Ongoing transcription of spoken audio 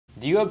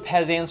Do you have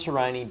Pes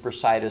Anserine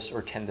Bursitis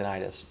or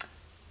tendinitis?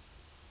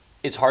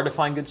 It's hard to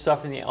find good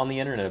stuff on the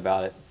internet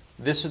about it.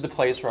 This is the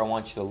place where I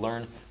want you to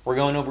learn. We're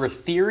going over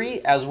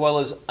theory as well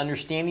as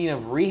understanding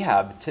of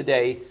rehab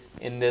today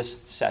in this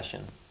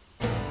session.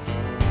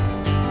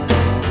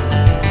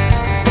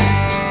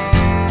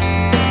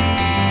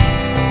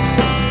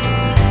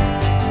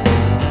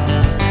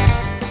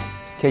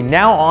 Okay,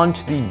 now on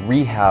to the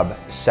rehab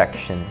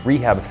section,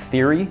 rehab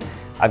theory.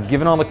 I've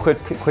given all the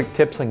quick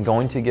tips I'm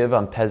going to give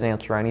on Pes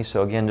Anserine,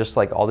 so again, just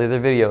like all the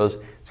other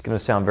videos, it's going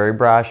to sound very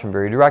brash and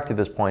very direct at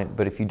this point,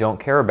 but if you don't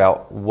care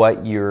about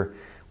what your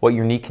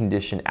knee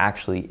condition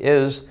actually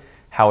is,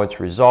 how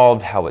it's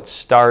resolved, how it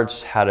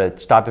starts, how to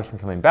stop it from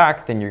coming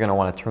back, then you're going to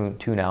want to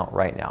tune out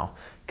right now,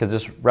 because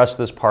this rest of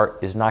this part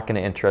is not going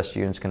to interest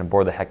you and it's going to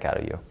bore the heck out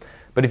of you.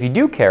 But if you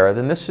do care,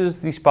 then this is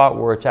the spot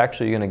where it's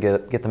actually going to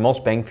get the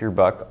most bang for your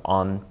buck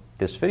on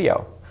this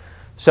video.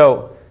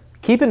 So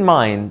keep in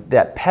mind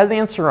that Pes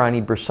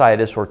Anserine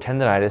bursitis or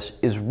tendinitis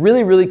is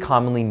really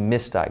commonly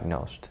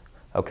misdiagnosed,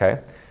 okay?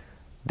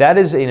 That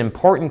is an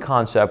important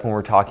concept when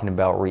we're talking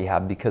about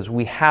rehab, because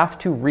we have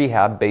to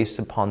rehab based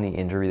upon the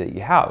injury that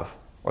you have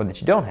or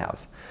that you don't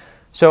have.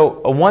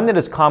 So one that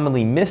is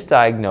commonly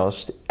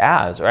misdiagnosed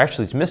as, or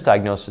actually it's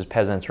misdiagnosed as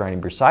Pes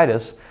Anserine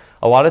bursitis,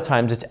 a lot of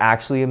times it's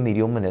actually a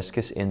medial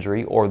meniscus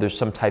injury, or there's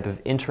some type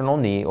of internal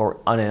knee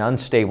or an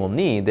unstable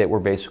knee that we're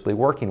basically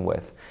working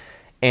with.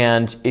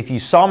 And if you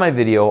saw my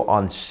video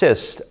on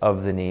cyst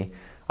of the knee,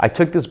 I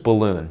took this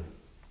balloon,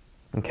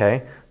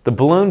 okay? The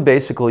balloon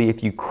basically,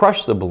 if you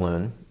crush the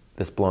balloon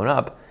that's blown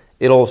up,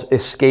 it'll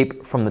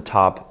escape from the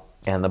top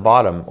and the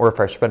bottom. Or if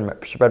I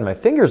spread my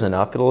fingers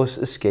enough, it'll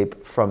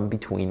escape from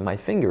between my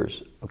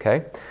fingers,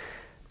 okay?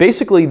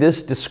 Basically,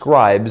 this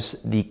describes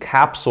the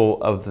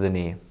capsule of the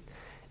knee.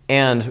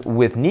 And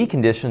with knee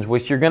conditions,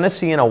 which you're going to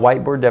see in a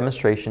whiteboard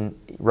demonstration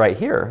right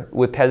here,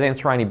 with Pes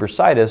Anserine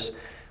bursitis,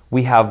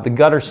 we have the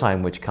gutter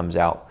sign which comes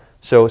out.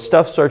 So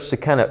stuff starts to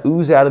kind of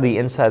ooze out of the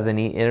inside of the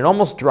knee, and it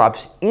almost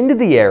drops into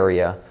the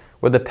area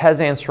where the Pes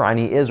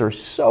Anserine is, or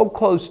so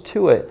close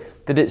to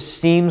it that it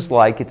seems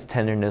like it's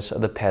tenderness of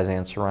the Pes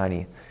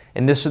Anserine.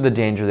 And this is the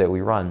danger that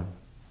we run.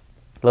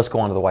 Let's go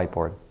on to the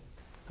whiteboard.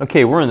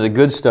 Okay, we're into the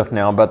good stuff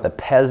now about the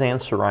Pes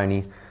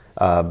Anserine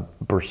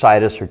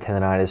bursitis or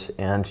tendinitis,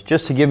 and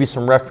just to give you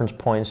some reference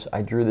points,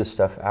 I drew this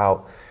stuff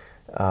out.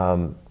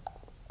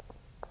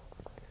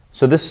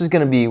 So this is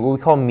going to be what we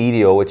call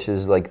medial, which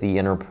is like the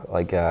inner,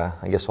 I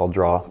guess I'll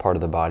draw part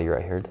of the body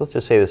right here. Let's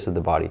just say this is the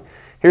body.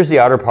 Here's the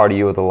outer part of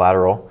you with the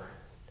lateral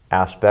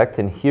aspect,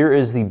 and here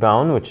is the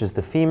bone, which is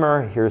the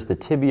femur. Here's the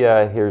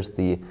tibia. Here's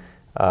the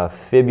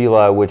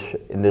fibula, which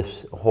in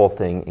this whole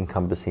thing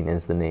encompassing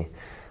is the knee.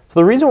 So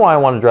the reason why I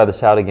want to draw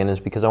this out again is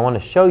because I want to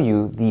show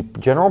you the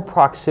general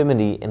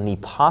proximity and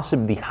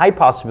the high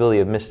possibility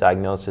of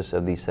misdiagnosis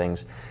of these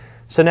things.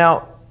 So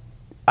now,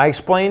 I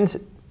explained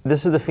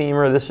this is the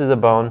femur, this is the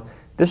bone,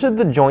 this is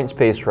the joint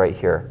space right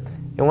here.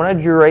 And what I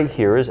drew right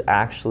here is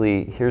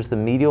actually, here's the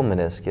medial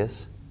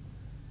meniscus,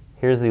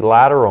 here's the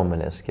lateral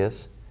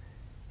meniscus,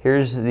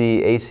 here's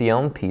the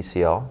ACL and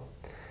PCL,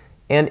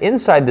 and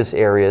inside this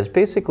area is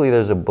basically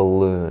there's a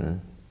balloon,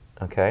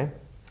 okay?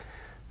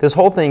 This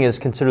whole thing is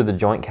considered the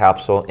joint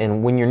capsule,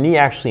 and when your knee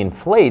actually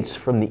inflates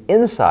from the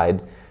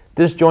inside,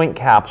 this joint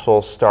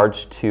capsule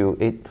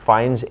it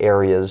finds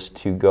areas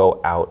to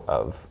go out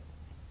of,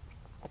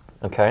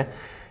 okay?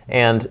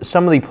 And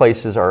some of the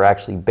places are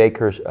actually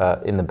Baker's,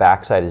 in the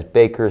backside is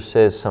Baker's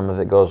cyst, some of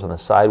it goes on the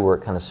side where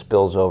it kind of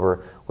spills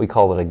over. We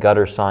call it a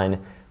gutter sign,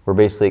 where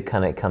basically it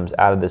kind of comes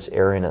out of this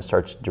area and it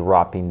starts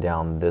dropping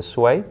down this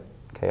way.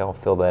 Okay, I'll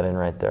fill that in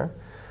right there.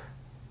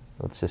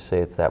 Let's just say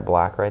it's that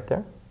black right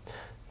there.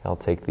 I'll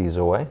take these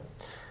away.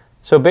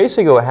 So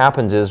basically what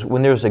happens is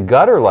when there's a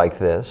gutter like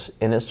this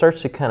and it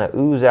starts to kind of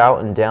ooze out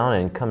and down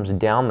and comes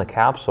down the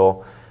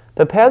capsule,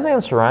 the Pes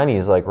Anserine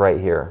is like right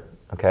here,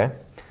 okay?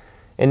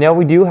 And now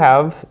we do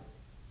have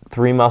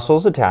 3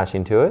 muscles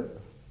attaching to it,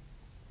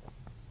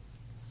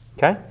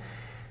 okay?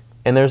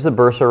 And there's the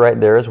bursa right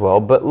there as well,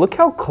 but look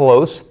how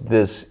close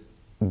this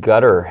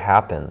gutter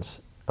happens,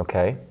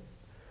 okay?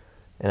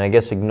 And I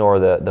guess ignore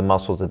the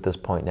muscles at this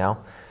point now.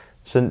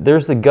 So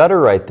there's the gutter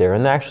right there,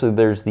 and actually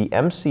there's the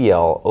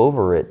MCL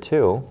over it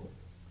too.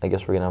 I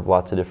guess we're going to have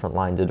lots of different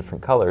lines of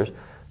different colors.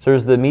 So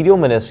there's the medial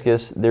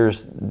meniscus,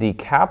 there's the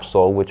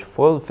capsule, which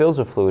fills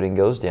with fluid and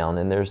goes down,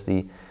 and there's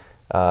the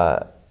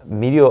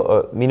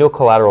medial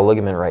collateral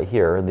ligament right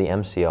here, the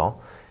MCL,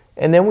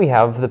 and then we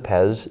have the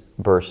Pes,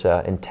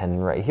 bursa, and tendon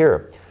right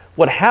here.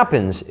 What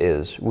happens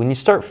is when you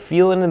start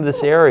feeling in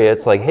this area,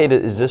 it's like, hey,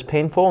 is this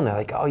painful? And they're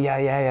like, oh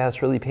yeah,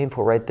 it's really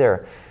painful right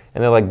there.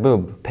 And they're like,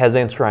 boom, Pes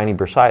Anserine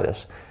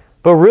bursitis.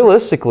 But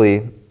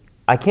realistically,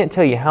 I can't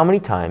tell you how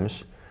many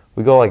times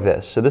we go like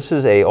this. So this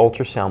is a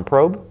ultrasound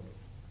probe,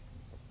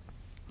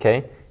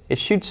 okay? It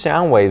shoots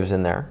sound waves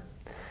in there,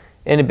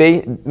 and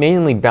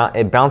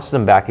it bounces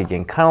them back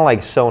again, kind of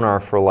like sonar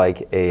for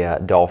like a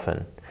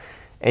dolphin.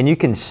 And you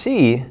can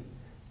see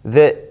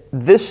that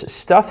this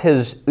stuff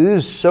has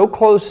oozed so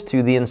close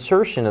to the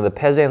insertion of the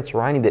Pes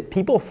Anserine that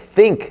people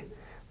think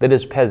that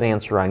is Pes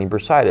Anserine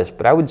Bursitis,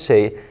 but I would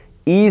say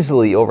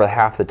easily over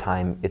half the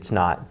time it's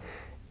not.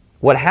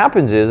 What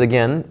happens is,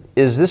 again,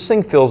 is this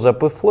thing fills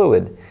up with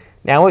fluid.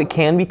 Now it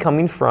can be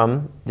coming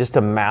from just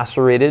a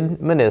macerated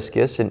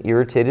meniscus, an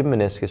irritated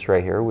meniscus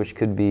right here, which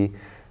could be,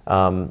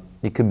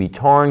 it could be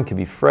torn, could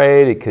be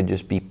frayed, it could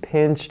just be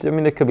pinched. I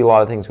mean, there could be a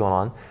lot of things going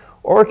on.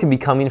 Or it could be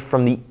coming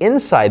from the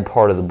inside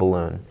part of the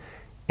balloon.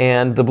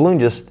 And the balloon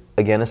just,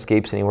 again,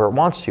 escapes anywhere it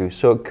wants to.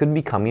 So it could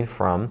be coming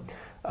from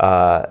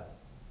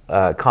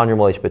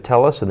chondromalacia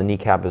patella, so the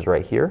kneecap is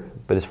right here,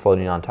 but it's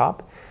floating on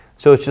top.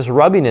 So it's just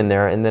rubbing in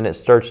there, and then it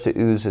starts to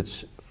ooze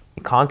its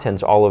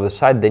contents all over the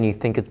side. Then you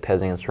think it's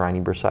Pes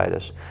Anserine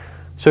Bursitis.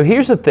 So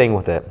here's the thing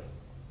with it,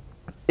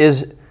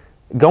 is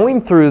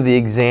going through the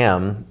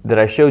exam that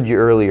I showed you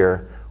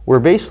earlier, we're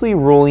basically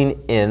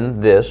ruling in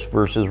this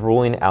versus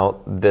ruling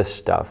out this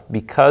stuff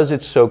because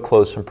it's so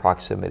close in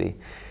proximity.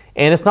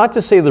 And it's not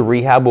to say the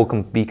rehab will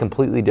be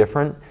completely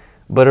different,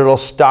 but it'll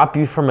stop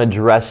you from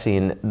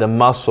addressing the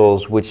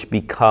muscles which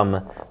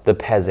become the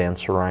Pes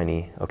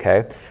Anserine,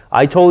 okay?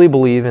 I totally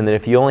believe in that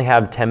if you only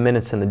have 10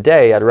 minutes in the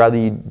day, I'd rather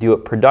you do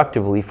it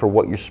productively for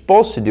what you're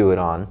supposed to do it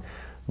on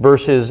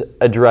versus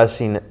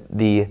addressing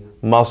the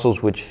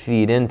muscles which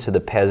feed into the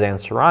Pes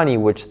Anserine,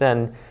 which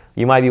then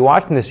you might be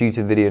watching this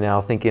YouTube video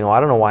now thinking, well, I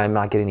don't know why I'm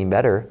not getting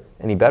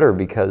any better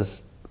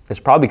because it's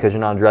probably because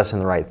you're not addressing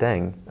the right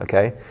thing,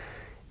 okay?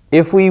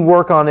 If we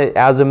work on it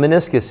as a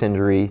meniscus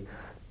injury,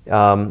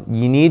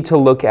 you need to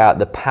look at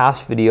the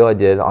past video I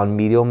did on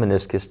medial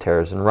meniscus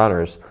tears in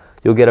runners.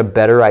 You'll get a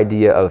better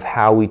idea of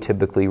how we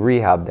typically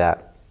rehab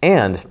that.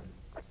 And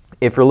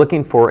if you're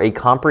looking for a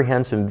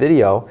comprehensive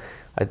video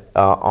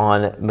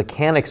on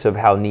mechanics of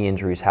how knee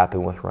injuries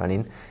happen with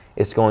running,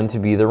 it's going to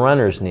be the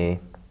runner's knee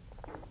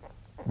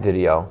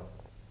video.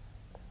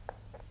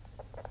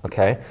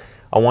 Okay?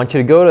 I want you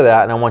to go to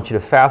that, and I want you to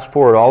fast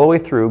forward all the way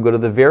through, go to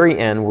the very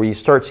end where you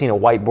start seeing a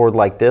whiteboard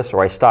like this,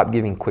 or I stop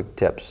giving quick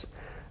tips.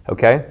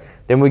 Okay?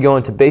 Then we go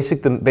into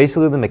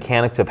basically the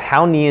mechanics of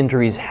how knee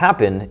injuries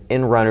happen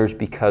in runners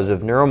because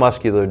of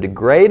neuromuscular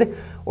degrade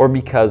or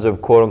because of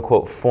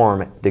quote-unquote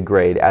form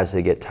degrade as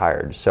they get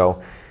tired.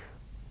 So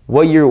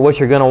what you're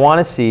going to want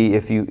to see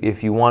if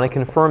you want to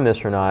confirm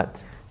this or not,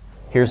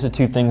 here's the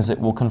two things that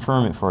will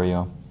confirm it for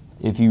you.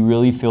 If you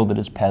really feel that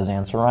it's Pes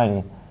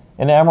Anserine,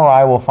 an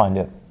MRI will find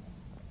it.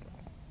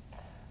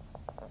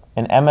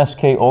 An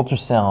MSK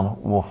ultrasound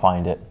will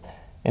find it.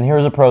 And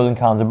here's the pros and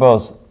cons of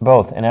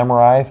both. An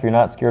MRI, if you're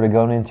not scared of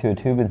going into a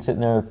tube and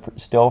sitting there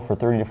still for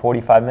 30 to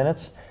 45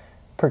 minutes,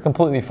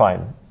 completely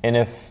fine. And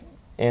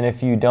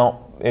if you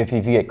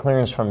get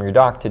clearance from your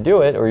doc to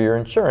do it or your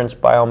insurance,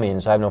 by all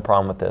means, I have no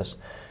problem with this.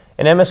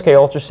 An MSK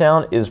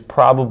ultrasound is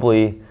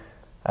probably,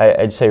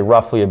 I'd say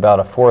roughly about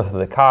a fourth of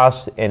the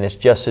cost, and it's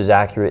just as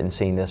accurate in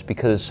seeing this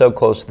because it's so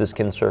close to the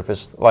skin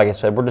surface. Like I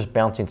said, we're just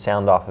bouncing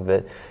sound off of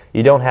it.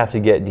 You don't have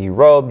to get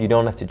derobed, you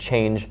don't have to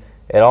change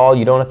at all,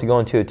 you don't have to go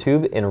into a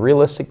tube, and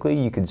realistically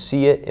you could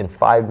see it in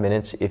 5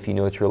 minutes if you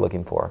knew what you're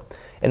looking for.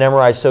 An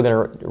MRI is still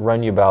going to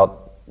run you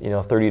about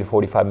 30 to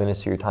 45 minutes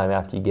of your time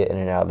after you get in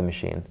and out of the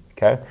machine.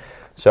 Okay,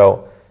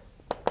 so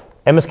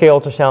MSK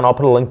ultrasound, I'll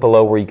put a link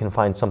below where you can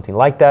find something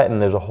like that,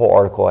 and there's a whole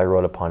article I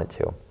wrote upon it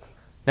too.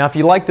 Now, if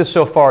you like this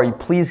so far,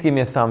 please give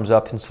me a thumbs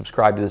up and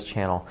subscribe to this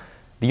channel.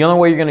 The only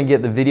way you're going to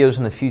get the videos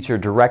in the future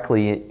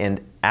directly and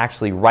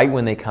actually right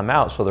when they come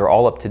out, so they're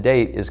all up to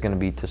date, is going to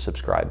be to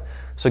subscribe.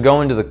 So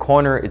go into the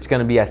corner, it's going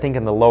to be, I think,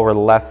 in the lower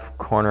left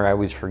corner, I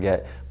always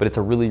forget, but it's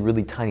a really,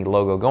 really tiny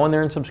logo. Go in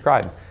there and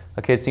subscribe.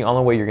 Okay, it's the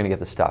only way you're going to get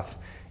the stuff.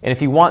 And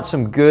if you want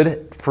some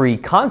good free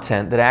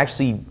content that I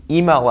actually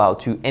email out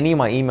to any of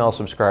my email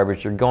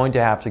subscribers, you're going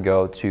to have to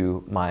go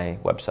to my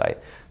website.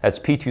 That's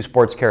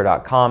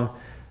p2sportscare.com.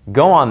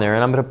 Go on there,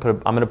 and I'm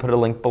going to put a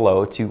link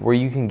below to where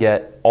you can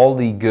get all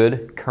the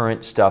good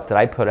current stuff that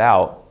I put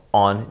out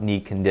on knee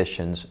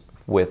conditions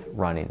with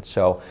running.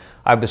 So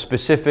I have a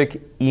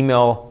specific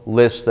email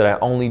list that I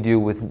only do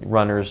with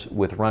runners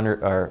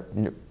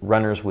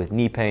with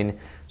knee pain.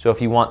 So if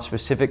you want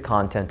specific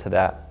content to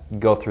that,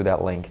 go through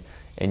that link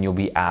and you'll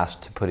be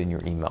asked to put in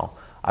your email.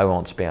 I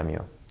won't spam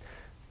you.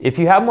 If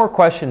you have more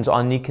questions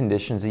on knee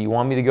conditions that you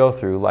want me to go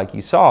through, like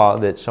you saw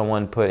that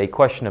someone put a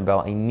question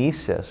about a knee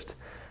cyst,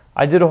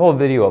 I did a whole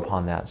video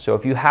upon that. So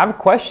if you have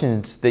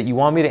questions that you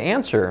want me to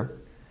answer,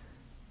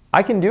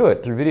 I can do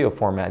it through video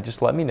format.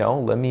 Just let me know.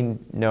 Let me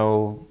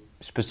know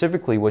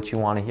specifically what you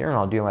want to hear, and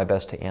I'll do my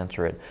best to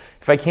answer it.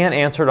 If I can't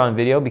answer it on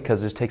video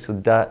because it takes a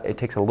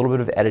little bit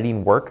of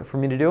editing work for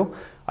me to do,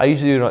 I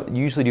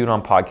usually do it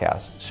on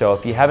podcasts. So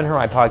if you haven't heard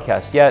my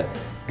podcast yet,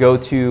 go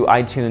to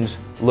iTunes,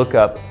 look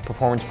up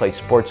Performance Play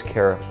Sports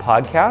Care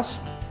Podcast,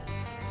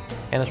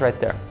 and it's right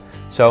there.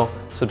 So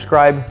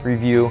subscribe,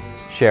 review,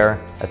 share.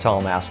 That's all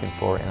I'm asking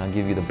for, and I'll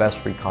give you the best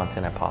free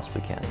content I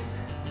possibly can.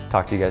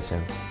 Talk to you guys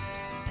soon.